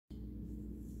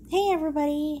Hey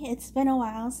everybody, it's been a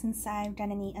while since I've done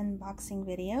any unboxing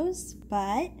videos,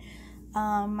 but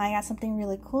I got something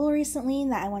really cool recently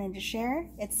that I wanted to share.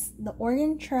 It's the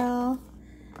Oregon Trail,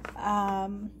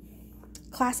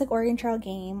 classic Oregon Trail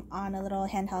game on a little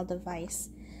handheld device.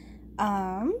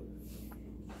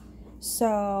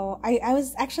 So I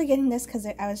was actually getting this because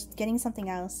I was getting something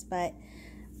else, but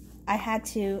I had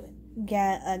to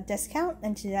get a discount,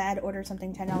 and to that I'd ordered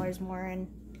something $10 more, and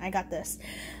I got this.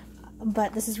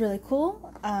 But this is really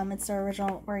cool. It's the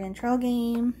original Oregon Trail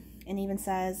game, and even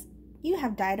says, "You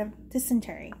have died of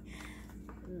dysentery."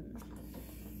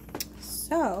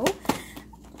 So,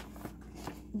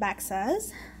 back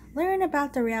says, learn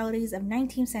about the realities of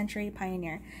 19th century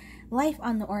pioneer life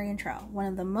on the Oregon Trail, one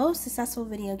of the most successful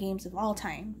video games of all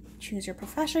time. Choose your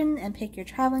profession and pick your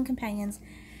traveling companions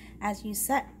as you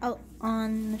set out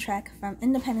on the trek from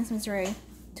Independence, Missouri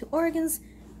to Oregon's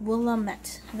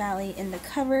Willamette Valley in the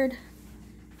covered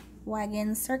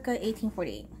wagon circa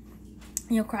 1848.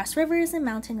 You'll cross rivers and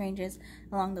mountain ranges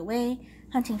along the way,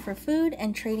 hunting for food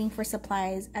and trading for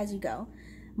supplies as you go.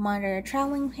 Monitor your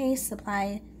traveling pace,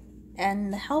 supply,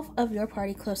 and the health of your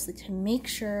party closely to make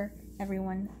sure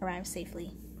everyone arrives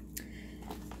safely.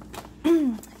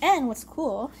 And what's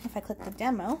cool, if I click the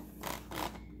demo,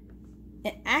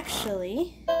 it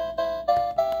actually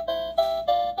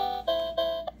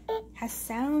has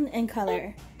sound and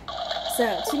color.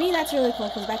 So, to me, that's really cool,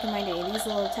 because back in my day, these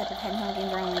little type of handheld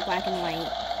games were only black and white.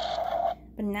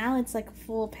 But now it's like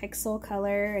full pixel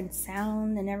color and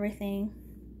sound and everything.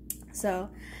 So,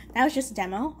 that was just a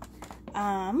demo.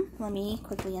 Let me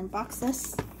quickly unbox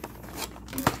this.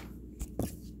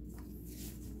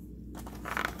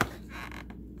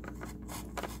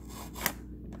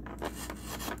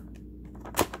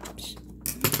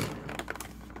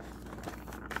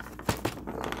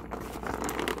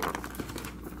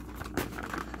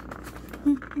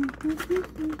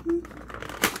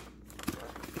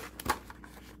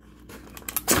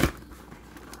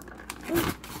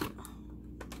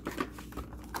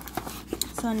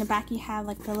 So in the back you have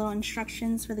like the little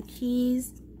instructions for the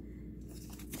keys.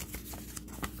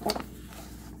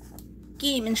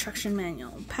 Game instruction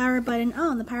manual. Power button. Oh,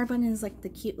 and the power button is like the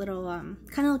cute little,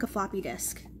 kind of like a floppy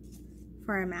disk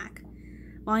for a Mac.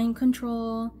 Volume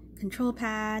control, control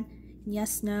pad,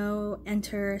 yes, no,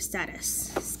 enter,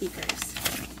 status, speakers.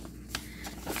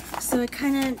 So it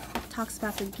kind of talks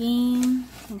about the game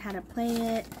and how to play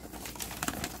it.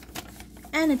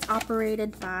 And it's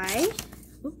operated by,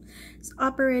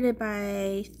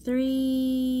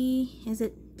 three, is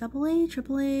it AA,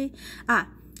 AAA?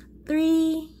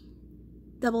 3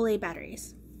 AA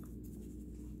batteries,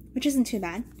 which isn't too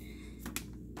bad.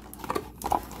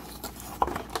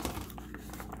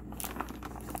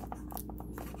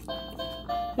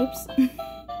 Oops.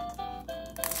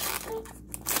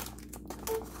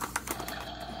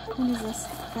 What is this?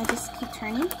 Do I just keep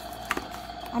turning?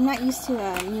 I'm not used to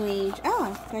a new age.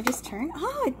 Oh, do I just turn?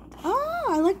 Oh,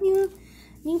 I like new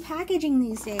packaging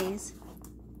these days.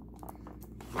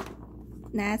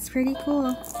 That's pretty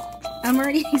cool. I'm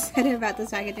already excited about this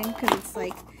packaging because it's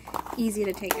like easy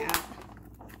to take out.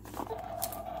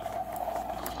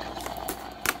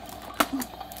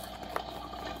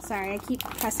 Sorry, I keep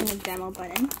pressing the demo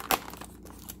button.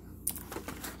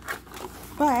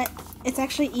 But it's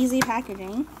actually easy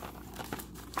packaging.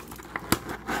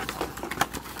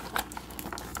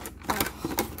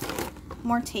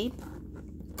 More tape.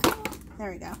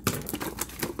 There we go.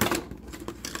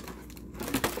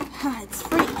 It's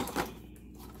free.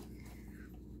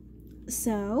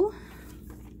 So,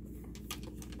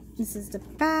 this is the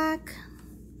back.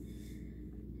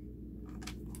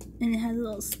 And it has a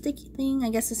little sticky thing.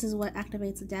 I guess this is what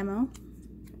activates the demo.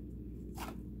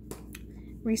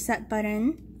 Reset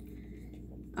button.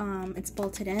 It's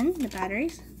bolted in, the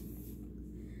batteries.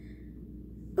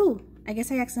 Ooh, I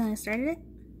guess I accidentally started it.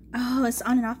 Oh, it's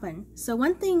on and off button. So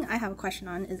one thing I have a question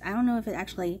on is I don't know if it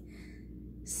actually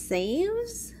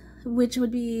saves, which would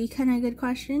be kind of a good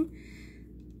question.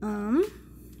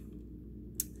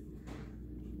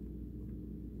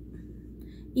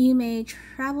 You may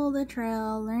travel the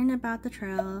trail, learn about the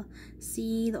trail,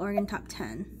 see the Oregon Top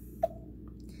 10.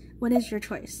 What is your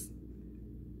choice?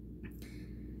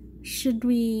 Should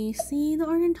we see the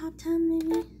Oregon Top 10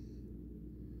 maybe?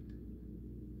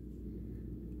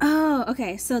 Oh,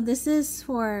 okay, so this is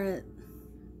for,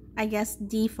 I guess,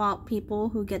 default people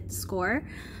who get the score.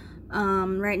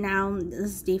 Right now, this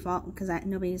is default because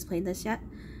nobody's played this yet.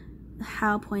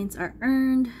 How points are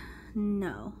earned?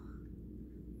 No.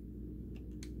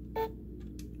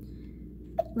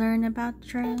 Learn about the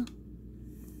trail.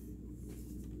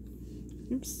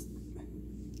 Oops.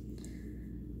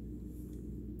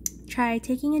 Try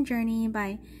taking a journey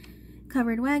by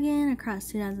covered wagon across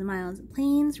 2,000 miles of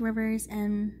plains, rivers,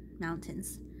 and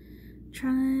mountains.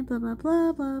 Try blah blah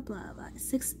blah blah blah blah.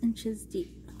 6 inches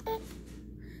deep.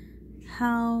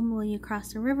 How will you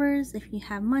cross the rivers? If you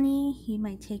have money, you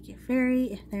might take a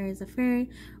ferry if there is a ferry,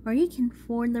 or you can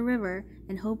ford the river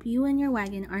and hope you and your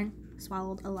wagon aren't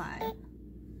swallowed alive.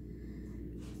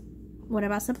 What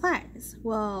about supplies?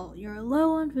 Well, you're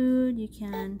low on food, you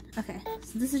can... Okay,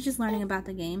 so this is just learning about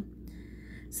the game.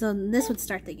 So this would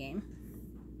start the game.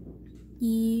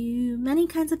 Many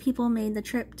kinds of people made the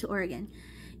trip to Oregon.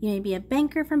 You may be a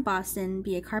banker from Boston,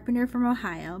 be a carpenter from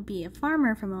Ohio, be a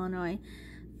farmer from Illinois.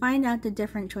 Find out the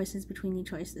different choices between the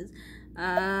choices.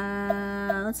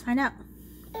 Let's find out.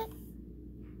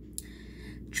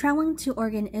 Traveling to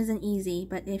Oregon isn't easy,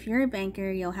 but if you're a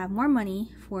banker, you'll have more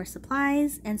money for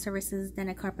supplies and services than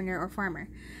a carpenter or farmer.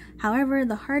 However,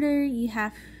 the harder you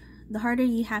have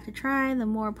to try, the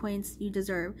more points you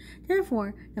deserve.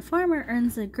 Therefore, the farmer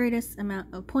earns the greatest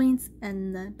amount of points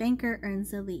and the banker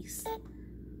earns the least.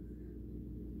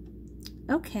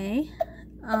 Okay.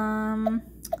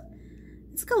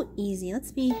 Let's go easy.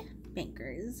 Let's be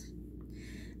bankers.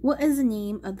 What is the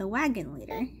name of the wagon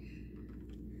leader?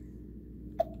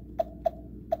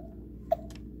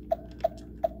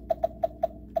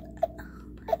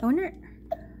 I wonder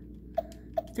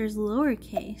if there's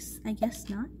lowercase. I guess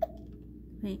not.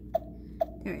 Wait,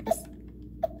 there it is.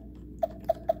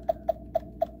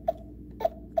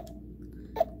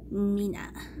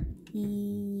 Mina.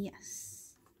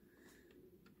 Yes.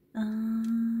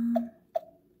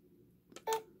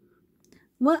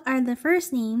 What are the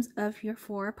first names of your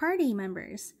 4 party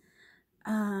members?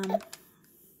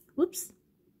 Whoops.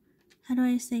 How do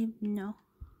I say no?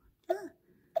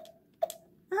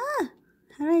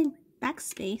 How do I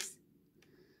backspace?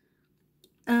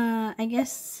 I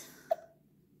guess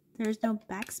there's no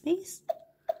backspace?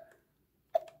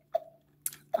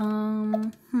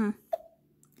 Oh,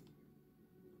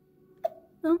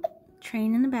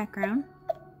 train in the background.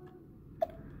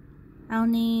 I'll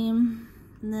name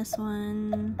this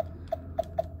one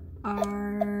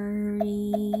Ari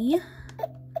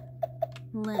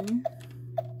Lynn.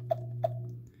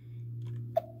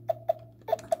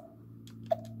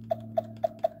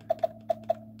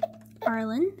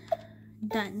 Arlen.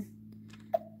 Done.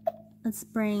 Let's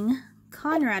bring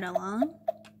Conrad along.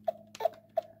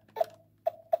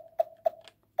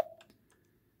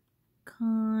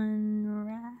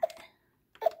 Conrad.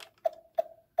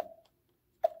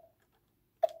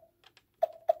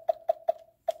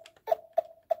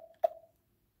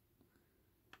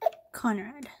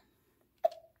 Conrad.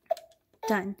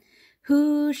 Done.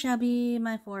 Who shall be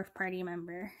my 4th party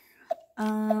member?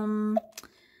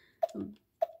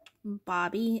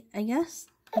 Bobby, I guess.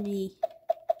 B.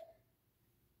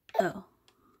 O.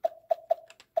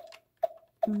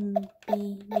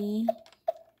 B.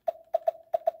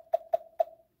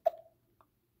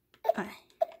 I.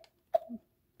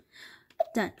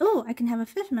 Done. Oh, I can have a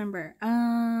 5th member.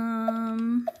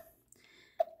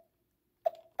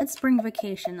 Let's bring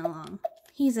Vacation along.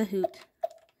 He's a hoot.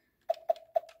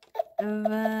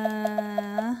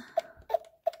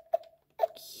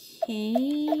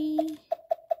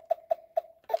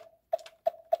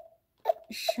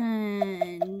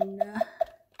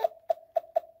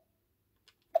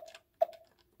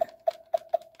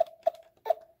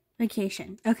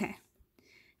 Vacation. Okay.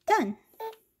 Done.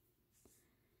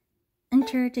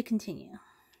 Enter to continue.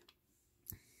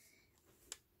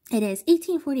 It is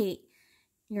 1848.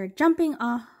 Your jumping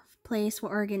off place for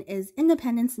Oregon is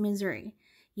Independence, Missouri.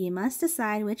 You must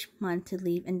decide which month to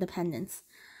leave Independence.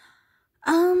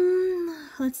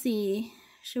 Let's see.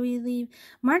 Should we leave?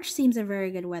 March seems a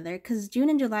very good weather because June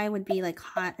and July would be like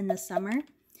hot in the summer.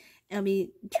 It'll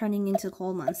be turning into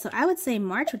cold months. So I would say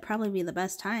March would probably be the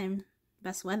best time.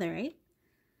 Best weather, right?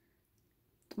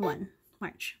 1.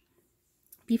 March.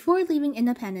 Before leaving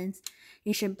Independence,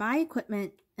 you should buy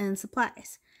equipment and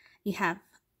supplies. You have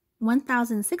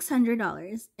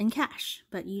 $1,600 in cash,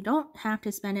 but you don't have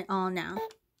to spend it all now.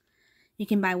 You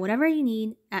can buy whatever you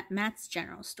need at Matt's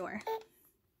General Store.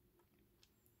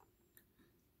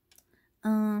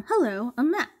 Hello, I'm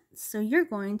Matt. So you're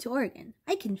going to Oregon.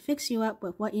 I can fix you up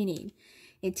with what you need.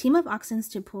 A team of oxen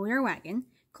to pull your wagon,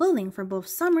 clothing for both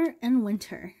summer and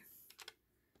winter.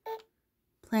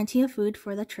 Plenty of food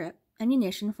for the trip,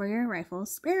 ammunition for your rifle,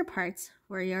 spare parts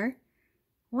for your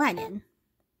wagon.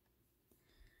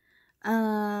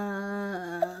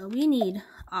 We need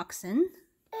oxen.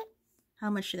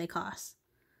 How much do they cost?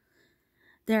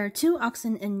 There are 2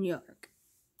 oxen in yoke.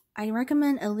 I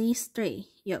recommend at least 3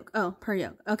 yoke. Oh, per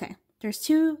yoke. Okay. There's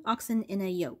 2 oxen in a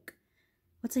yoke.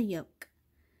 What's a yoke?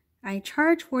 I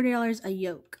charge $40 a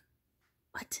yoke.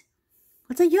 What?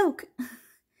 What's a yoke?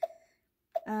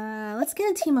 Let's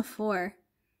get a team of 4.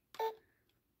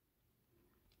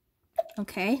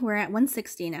 Okay, we're at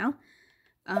 160 now.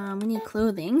 We need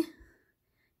clothing.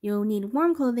 You'll need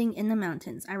warm clothing in the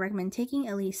mountains. I recommend taking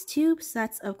at least 2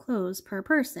 sets of clothes per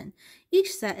person.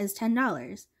 Each set is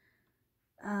 $10.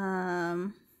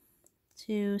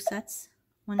 2 sets.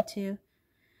 1, 2.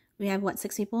 We have what,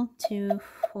 6 people? 2,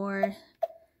 4,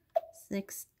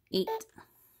 6, 8.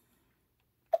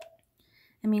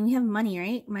 I mean, we have money,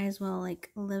 right? Might as well,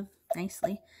 like, live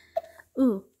nicely.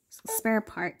 Ooh, spare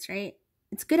parts, right?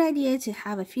 It's a good idea to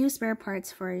have a few spare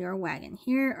parts for your wagon.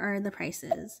 Here are the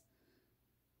prices.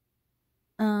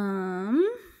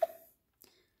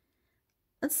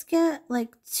 Let's get,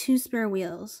 like, 2 spare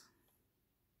wheels.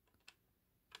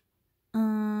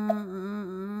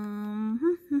 1,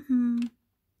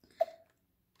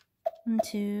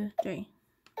 2, 3.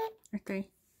 Or 3.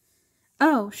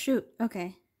 Oh, shoot.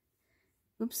 Okay.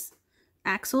 Oops.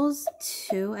 Axles,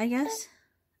 2, I guess.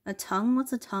 A tongue?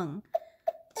 What's a tongue?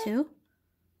 2.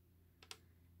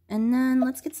 And then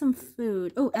let's get some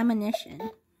food. Oh,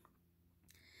 ammunition.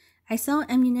 I sell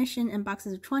ammunition in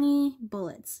boxes of 20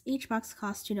 bullets. Each box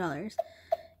costs $2.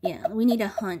 Yeah, we need a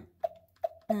hunt.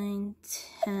 9,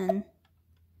 10,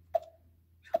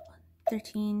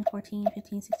 13, 14,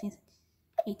 15, 16,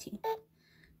 18.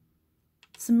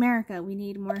 It's America. We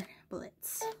need more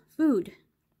bullets. Food.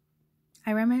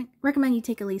 I recommend you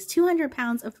take at least 200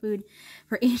 pounds of food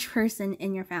for each person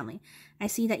in your family. I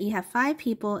see that you have 5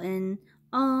 people in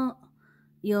all.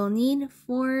 You'll need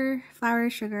 4 flour,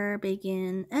 sugar,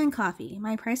 bacon, and coffee.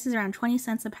 My price is around 20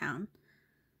 cents a pound.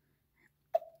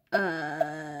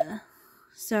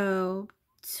 So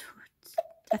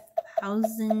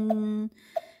 1,000,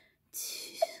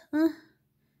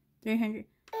 300.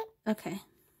 Okay.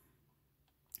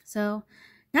 So,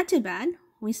 not too bad.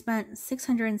 We spent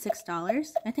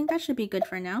 $606. I think that should be good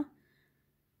for now.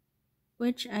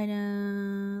 Which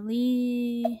item?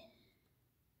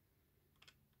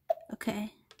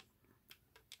 Okay.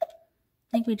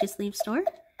 I think we just leave store.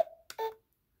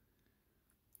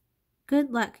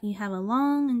 Good luck. You have a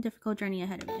long and difficult journey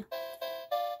ahead of you.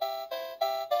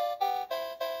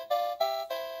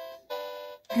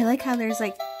 I like how there's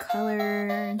like color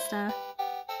and stuff.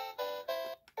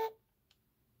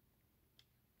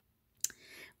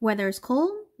 Weather is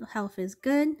cold, health is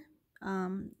good,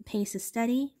 pace is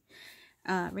steady,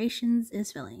 rations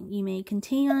is filling. You may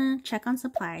continue to check on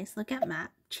supplies, look at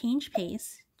map, change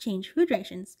pace, change food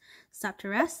rations, stop to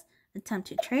rest, attempt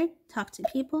to trade, talk to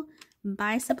people,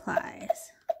 buy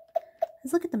supplies.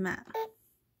 Let's look at the map.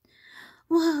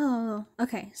 Whoa.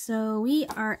 Okay, so we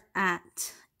are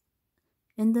at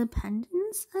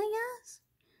Independence, I guess?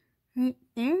 Right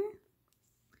there.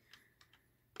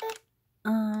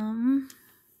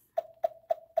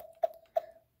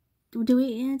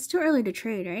 It's too early to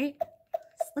trade, right?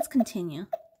 Let's continue.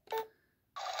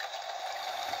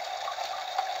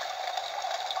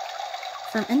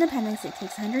 From Independence, it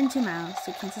takes 102 miles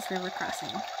to Kansas River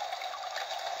crossing.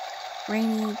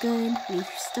 Rainy, good. We're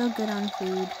still good on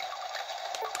food.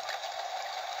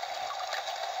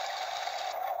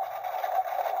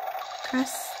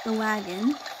 Press the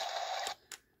wagon.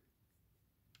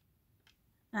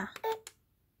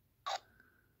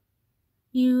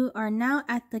 You are now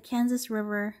at the Kansas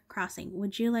River crossing.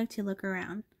 Would you like to look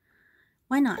around?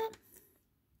 Why not?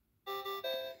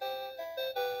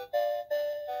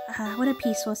 What a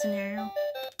peaceful scenario.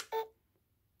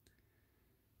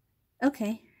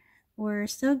 Okay, we're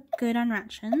still good on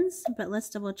rations, but let's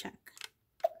double check.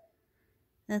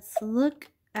 Let's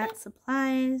look at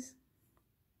supplies.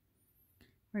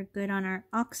 We're good on our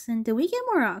oxen. Did we get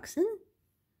more oxen?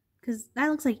 Because that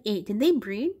looks like 8. Did they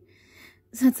breed?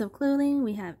 Sets of clothing.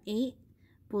 We have 8.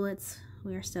 Bullets.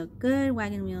 We are still good.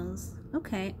 Wagon wheels.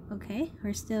 Okay.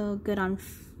 We're still good on...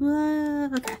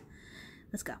 okay.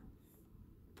 Let's go.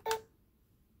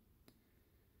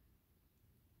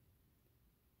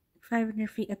 $500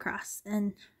 feet across.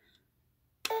 And...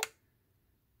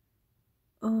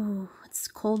 oh, it's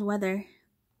cold weather.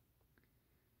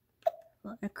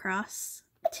 Across.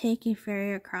 Take a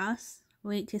ferry across.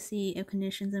 Wait to see if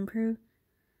conditions improve.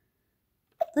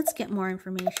 Let's get more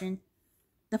information.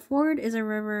 The ford is a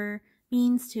river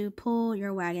means to pull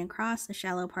your wagon across the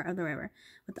shallow part of the river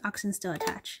with the oxen still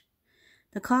attached.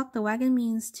 The caulk, the wagon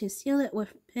means to seal it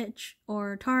with pitch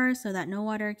or tar so that no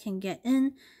water can get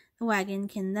in. The wagon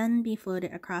can then be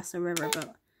floated across the river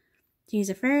boat. To use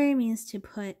a ferry means to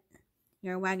put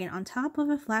your wagon on top of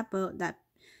a flat boat that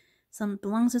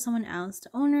belongs to someone else. The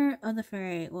owner of the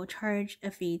ferry will charge a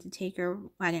fee to take your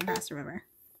wagon across the river.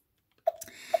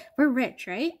 We're rich,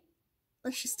 right?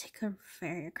 Let's just take a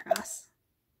ferry across.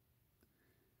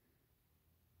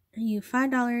 You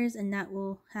 $5 and that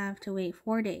will have to wait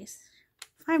 4 days.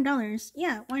 $5?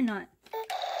 Yeah, why not?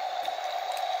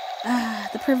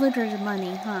 The privilege of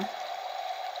money, huh?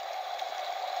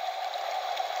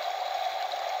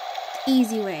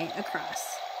 Easy way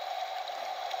across.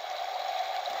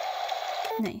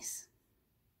 Nice.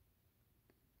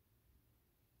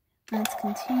 Let's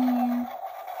continue.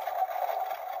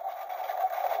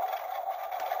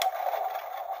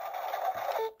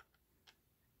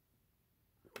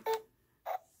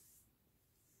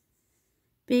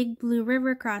 Big Blue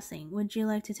River crossing. Would you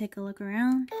like to take a look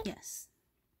around? Yes.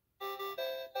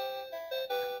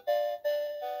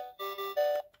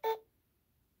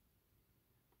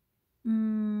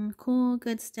 Cool,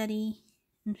 good, steady,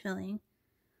 and filling.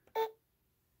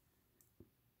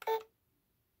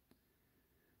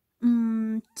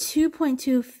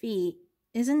 2.2 feet.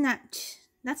 Isn't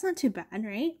that's not too bad,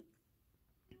 right?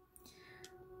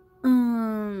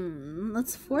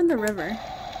 Let's ford the river.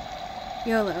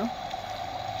 YOLO.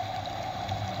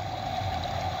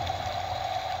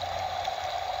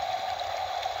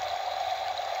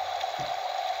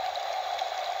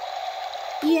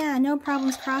 Yeah, no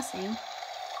problems crossing.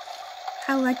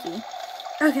 How lucky.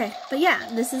 Okay, but yeah,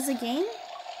 this is a game.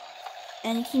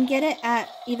 And you can get it at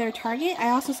either Target. I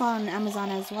also saw it on Amazon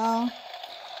as well.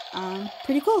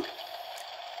 Pretty cool.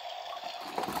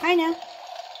 Bye now.